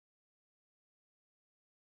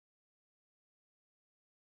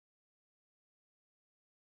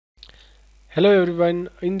Hello everyone,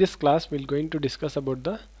 in this class we're going to discuss about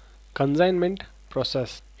the consignment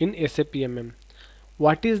process in SAP MM.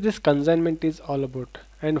 What is this consignment is all about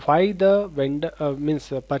and why the vendor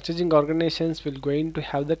purchasing organizations will going to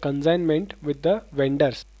have the consignment with the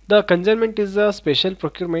vendors. The consignment is a special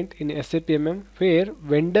procurement in SAP MM where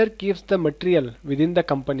vendor keeps the material within the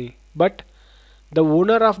company, but the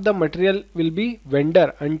owner of the material will be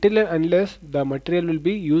vendor until and unless the material will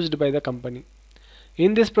be used by the company.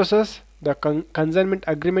 In this process, the consignment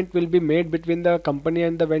agreement will be made between the company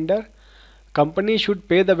and the vendor. Company should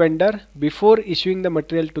pay the vendor before issuing the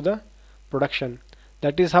material to the production.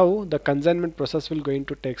 That is how the consignment process will going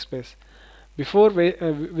to take place.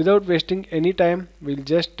 Without wasting any time, we'll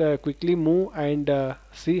just quickly move and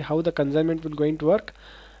see how the consignment will going to work.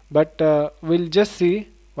 But we'll just see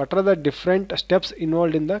what are the different steps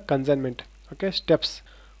involved in the consignment. Okay, steps.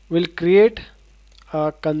 We'll create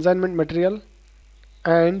a consignment material,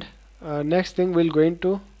 and next thing we're going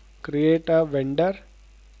to create a vendor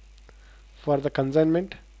for the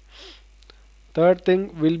consignment. Third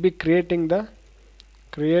thing we'll be create a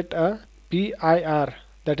PIR,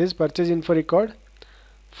 that is purchase info record,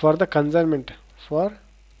 for the consignment.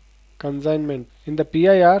 In the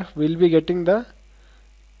PIR we'll be getting the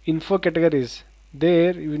info categories.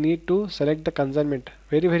 There you need to select the consignment,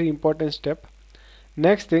 very important step.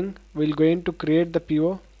 Next thing we're going to create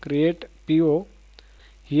the create PO.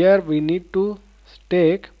 Here we need to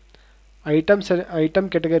take item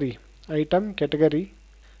category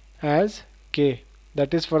as K,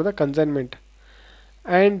 that is for the consignment.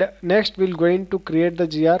 And next we're going to create the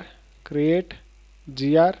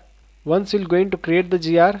GR. Once we're going to create the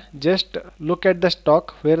GR, just look at the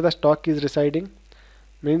stock, where the stock is residing.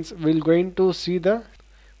 Means we're going to see the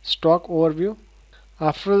stock overview.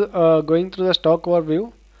 After going through the stock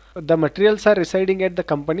overview, the materials are residing at the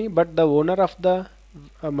company, but the owner of the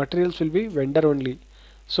materials will be vendor only.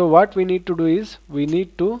 So what we need to do is we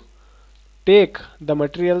need to take the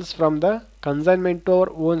materials from the consignment to our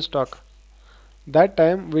own stock. That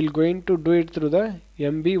time we're going to do it through the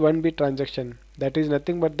MB1B transaction. That is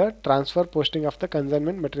nothing but the transfer posting of the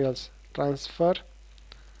consignment materials. Transfer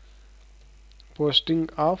posting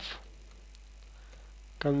of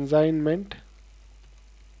consignment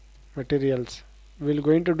materials. We're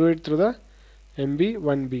going to do it through the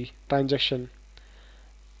MB1B transaction.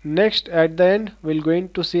 Next, at the end, we're going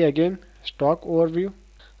to see again stock overview.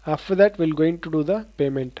 After that, we're going to do the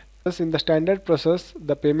payment. Thus, in the standard process,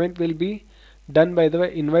 the payment will be done by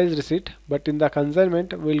the invoice receipt, but in the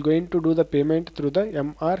consignment, we're going to do the payment through the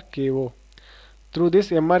MRKO. Through this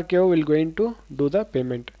MRKO, we're going to do the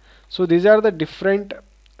payment. So these are the different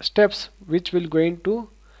steps which we're going to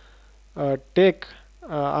take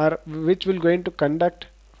or which we're going to conduct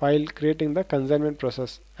while creating the consignment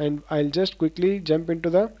process. And I'll just quickly jump into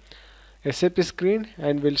the SAP screen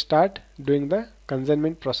and we'll start doing the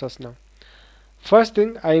consignment process now. First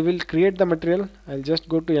thing, I will create the material. I'll just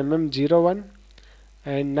go to MM01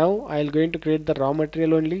 and now I'll going to create the raw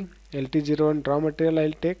material only. LT01 raw material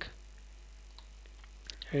I'll take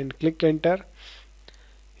and click enter.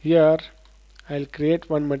 Here I'll create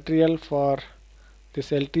one material for this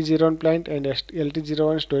LT01 plant and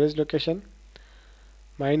LT01 storage location.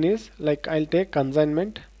 Mine is like I'll take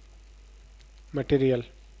consignment material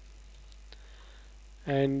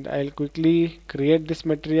and I'll quickly create this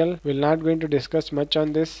material. We're not going to discuss much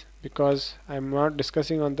on this because I'm not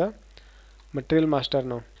discussing on the material master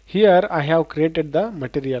now. Here I have created the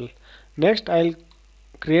material. Next I'll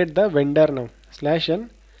create the vendor now. /n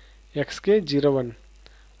xk01.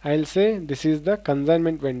 I'll say this is the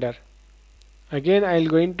consignment vendor. Again I'll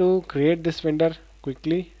going to create this vendor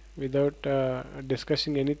quickly without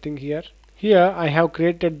discussing anything here. Here I have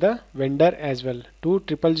created the vendor as well.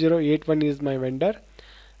 200081 is my vendor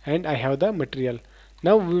and I have the material.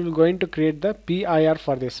 Now we will going to create the PIR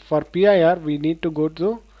for this. For PIR we need to go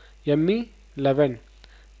to ME11.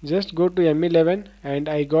 Just go to ME11 and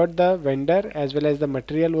I got the vendor as well as the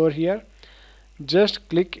material over here. Just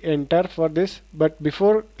click enter for this, but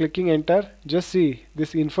before clicking enter, just see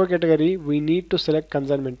this info category. We need to select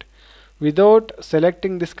consignment. Without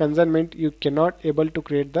selecting this consignment, you cannot able to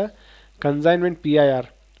create the consignment PIR.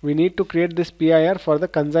 We need to create this PIR for the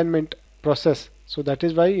consignment process. So that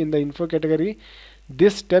is why in the info category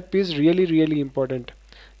this step is really important.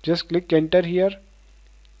 Just click enter here,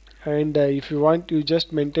 and if you want, you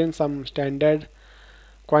just maintain some standard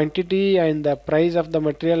quantity and the price of the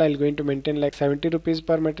material. I'm going to maintain like 70 rupees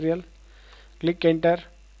per material. Click enter.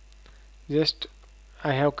 Just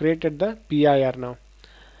I have created the PIR now.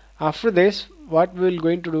 After this, what we will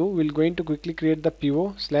going to do, we'll going to quickly create the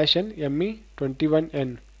PO /n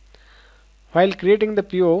ME21N. While creating the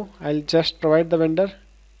PO, I'll just provide the vendor.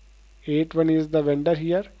 81 is the vendor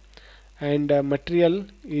here, and material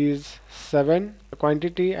is 7.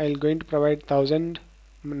 Quantity I'll going to provide 1000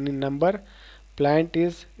 number. Plant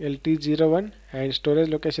is LT01 and storage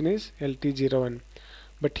location is LT01.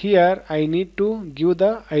 But here I need to give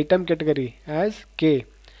the item category as K,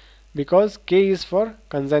 because K is for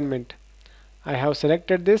consignment. I have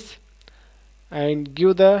selected this and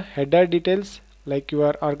give the header details like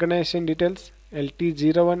your organization details.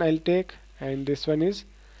 LT01 I'll take, and this one is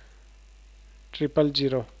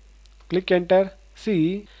 000. Click enter.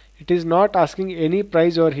 See, it is not asking any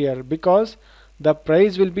price over here because the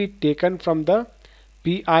price will be taken from the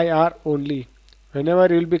PIR only.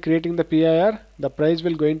 Whenever you will be creating the PIR, the price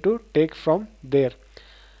will going to take from there.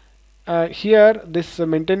 Here this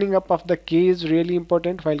maintaining up of the K is really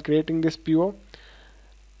important while creating this PO.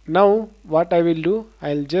 Now what I will do,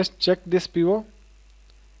 I'll just check this PO.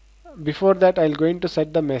 Before that, I'll going to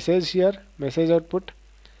set the message here, message output.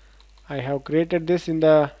 I have created this in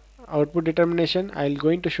the output determination. I'll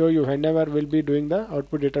going to show you whenever we'll be doing the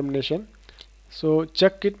output determination. So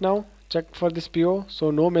check it now, check for this PO.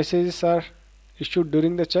 So no messages are issued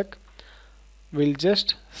during the check. We'll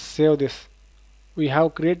just save this. We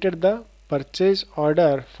have created the purchase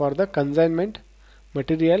order for the consignment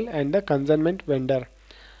material and the consignment vendor.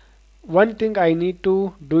 One thing I need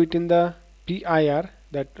to do it in the PIR,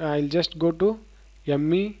 that I'll just go to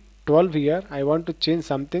ME12 here. I want to change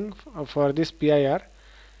something for this PIR.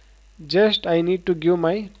 Just I need to give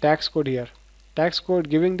my tax code here. Tax code,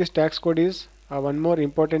 giving this tax code is one more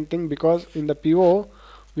important thing, because in the PO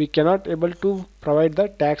we cannot able to provide the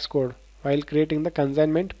tax code while creating the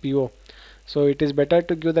consignment PO. So it is better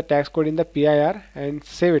to give the tax code in the PIR and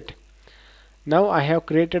save it. Now I have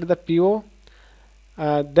created the PO.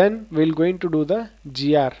 Then we'll going to do the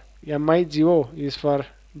GR. MIGO is for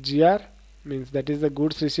GR, means that is the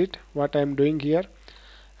goods receipt. What I am doing here,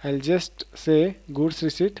 I'll just say goods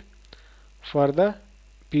receipt for the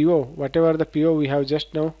PO, whatever the PO we have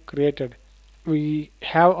just now created. We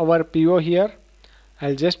have our PO here.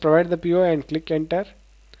 I'll just provide the PO and click enter.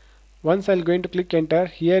 Once I'll going to click enter,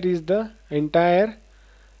 here is the entire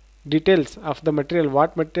details of the material,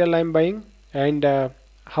 what material I am buying, and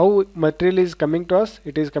how material is coming to us.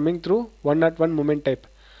 It is coming through 101 moment type.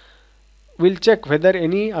 We'll check whether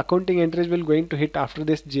any accounting entries will going to hit after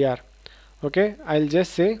this GR. Okay, I'll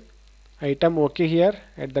just say item OK here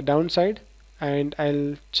at the downside, and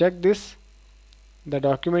I'll check this. The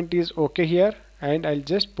document is OK here, and I'll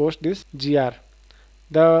just post this GR.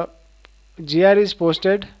 The GR is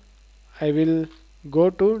posted. I will go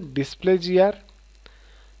to display GR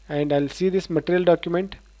and I'll see this material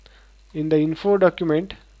document. In the info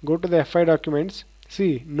document, go to the FI documents.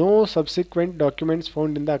 See, no subsequent documents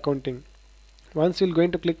found in the accounting. Once you're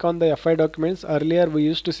going to click on the FI documents, earlier we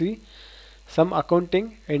used to see some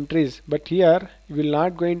accounting entries, but here you will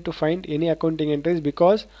not going to find any accounting entries,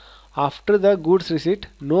 because after the goods receipt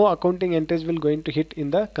no accounting entries will going to hit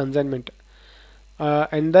in the consignment.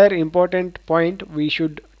 Another important point we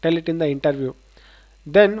should tell it in the interview.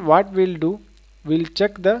 Then what we'll do, we'll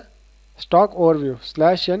check the stock overview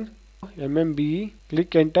 /n MMBE,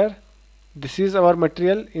 click enter. This is our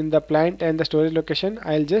material in the plant and the storage location.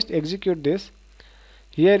 I'll just execute this.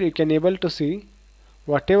 Here you can able to see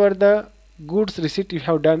whatever the goods receipt you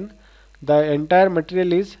have done, the entire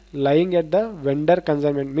material is lying at the vendor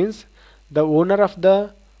consignment, means the owner of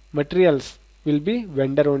the materials will be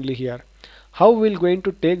vendor only here. How we'll going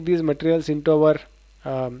to take these materials into our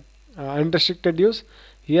unrestricted use?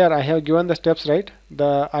 Here I have given the steps, right?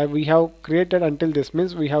 We have created until this,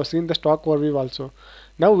 means we have seen the stock overview also.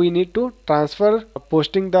 Now we need to transfer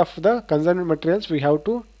posting of the consignment materials. We have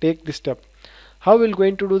to take this step. How we'll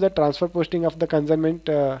going to do the transfer posting of the consignment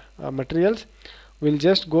materials? We'll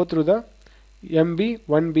just go through the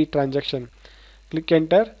MB1B transaction. Click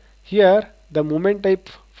enter. Here the movement type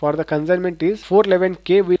for the consignment is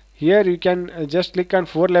 411K. Here you can just click on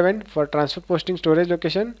 411 for transfer posting storage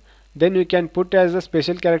location. Then you can put as a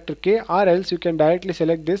special character K, or else you can directly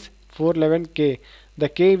select this 411K. The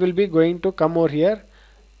K will be going to come over here.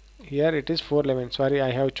 Here it is 411. Sorry,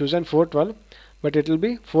 I have chosen 412, but it will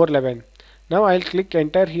be 411. Now I'll click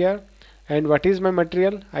enter here. And what is my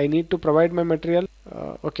material? I need to provide my material.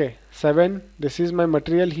 Okay, 7. This is my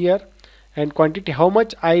material here. And quantity, how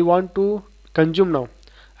much I want to consume now.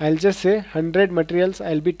 I'll just say 100 materials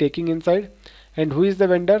I'll be taking inside. And who is the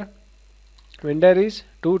vendor? Vendor is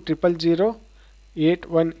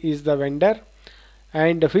 200081 is the vendor.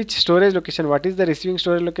 And which storage location? What is the receiving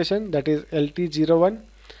storage location? That is LT01.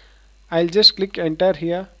 I'll just click enter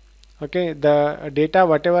here. Okay, the data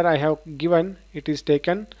whatever I have given, it is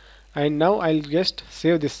taken, and now I'll just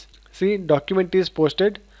save this. See, document is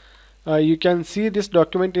posted. You can see this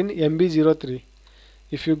document in MB03.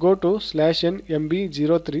 If you go to /n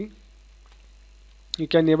MB03, you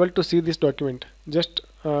can able to see this document. Just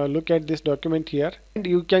look at this document here, and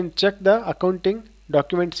you can check the accounting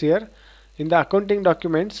documents here. In the accounting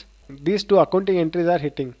documents, these two accounting entries are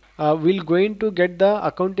hitting. We'll going to get the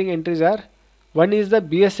accounting entries are, one is the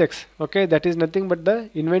BSX, okay, that is nothing but the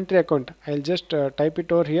inventory account. I'll just type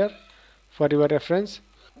it over here for your reference.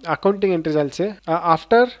 Accounting entries, I'll say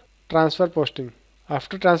after transfer posting.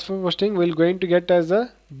 After transfer posting, we'll going to get as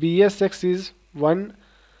a BSX is one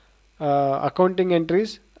accounting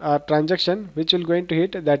entries transaction which will going to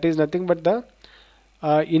hit, that is nothing but the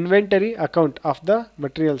inventory account of the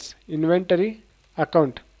materials, inventory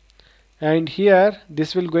account, and here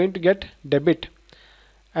this will going to get debit,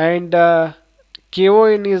 and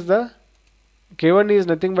KON is the K1 is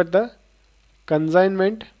nothing but the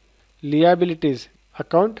consignment liabilities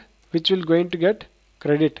account which will going to get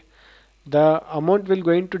credit. The amount will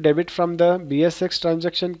going to debit from the BSX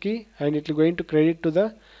transaction key and it will going to credit to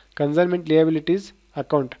the consignment liabilities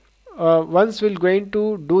account. Once we'll going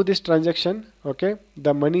to do this transaction, okay,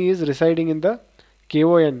 the money is residing in the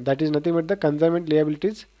KON, that is nothing but the consignment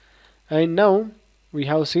liabilities. And now we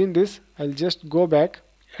have seen this. I'll just go back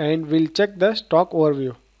and we'll check the stock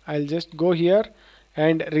overview. I'll just go here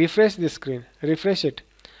and refresh this screen, refresh it.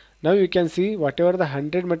 Now you can see whatever the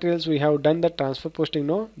 100 materials we have done the transfer posting,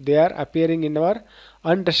 no, they are appearing in our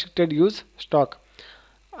unrestricted use stock.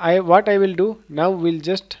 What I will do now, we'll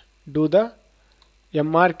just do the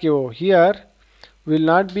MRKO. Here we will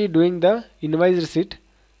not be doing the invoice receipt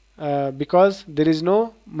because there is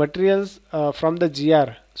no materials from the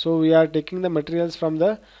GR, so we are taking the materials from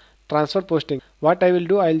the transfer posting. What I will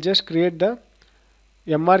do, I'll just create the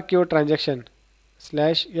MRKO transaction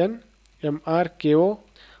 /n MRKO.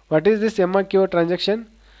 What is this MRKO transaction?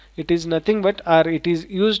 It is nothing but, or it is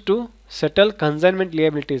used to settle consignment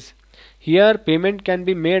liabilities. Here payment can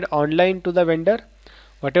be made online to the vendor.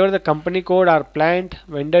 Whatever the company code or plant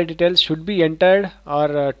vendor details should be entered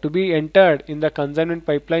or to be entered in the consignment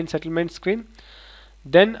pipeline settlement screen.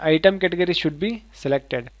 Then item category should be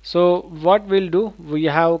selected. So what we'll do, we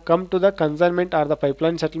have come to the consignment or the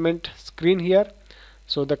pipeline settlement screen here.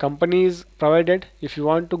 So the company is provided. If you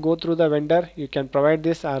want to go through the vendor, you can provide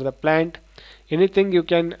this, or the plant, anything you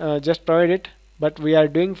can just provide it, but we are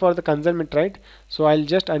doing for the consignment, right? So I'll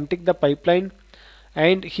just untick the pipeline,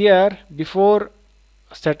 and here before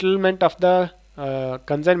settlement of the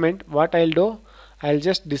consignment, what I'll do, I'll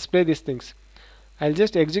just display these things. I'll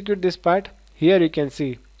just execute this part. Here you can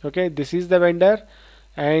see, okay, this is the vendor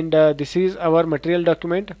and this is our material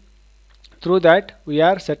document. Through that we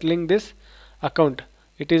are settling this account.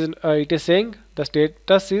 It is saying the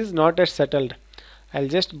status is not yet settled. I'll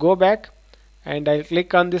just go back and I'll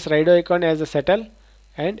click on this radio icon as a settle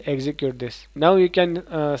and execute this. Now you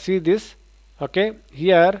can see this, okay,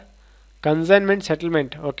 here consignment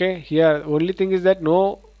settlement, okay, here only thing is that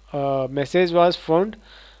no message was found.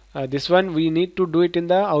 This one we need to do it in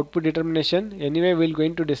the output determination. Anyway, we're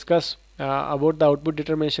going to discuss about the output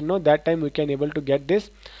determination. No, that time we can able to get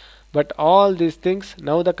this. But all these things,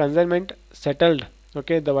 now the consignment settled,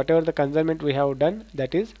 okay, the whatever the consignment we have done,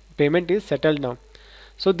 that is payment is settled now.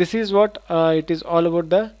 So this is what it is all about,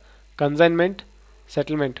 the consignment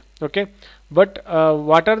settlement, okay. But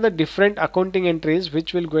what are the different accounting entries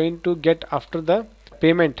which will going to get after the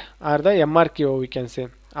payment, or the MRKO we can say.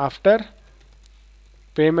 After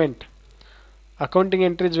payment, accounting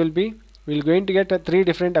entries will be, we're going to get 3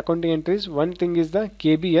 different accounting entries. One thing is the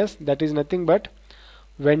KBS, that is nothing but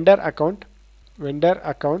vendor account.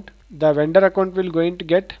 The vendor account will going to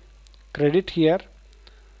get credit here,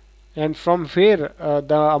 and from where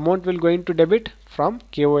the amount will going to debit from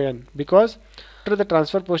KON, because after the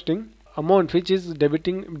transfer posting, amount which is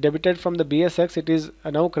debited from the BSX, it is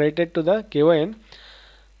now credited to the KON.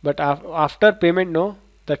 But after payment, no,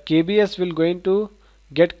 the KBS will going to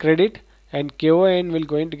get credit and KON will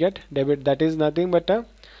going to get debit. That is nothing but a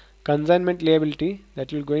consignment liability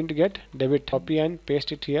that will going to get debit. Copy and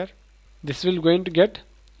paste it here. This will going to get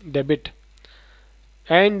debit.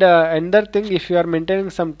 And another thing, if you are maintaining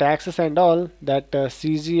some taxes and all, that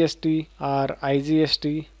CGST or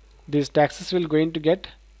IGST, these taxes will going to get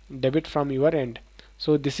debit from your end.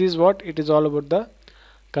 So this is what it is all about, the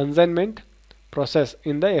consignment process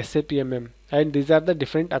in the SAP MM, and these are the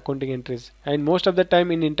different accounting entries. And most of the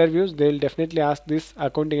time in interviews they will definitely ask this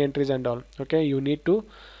accounting entries and all, okay. You need to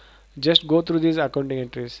just go through these accounting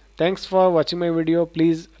entries. Thanks for watching my video.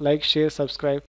 Please like, share, subscribe.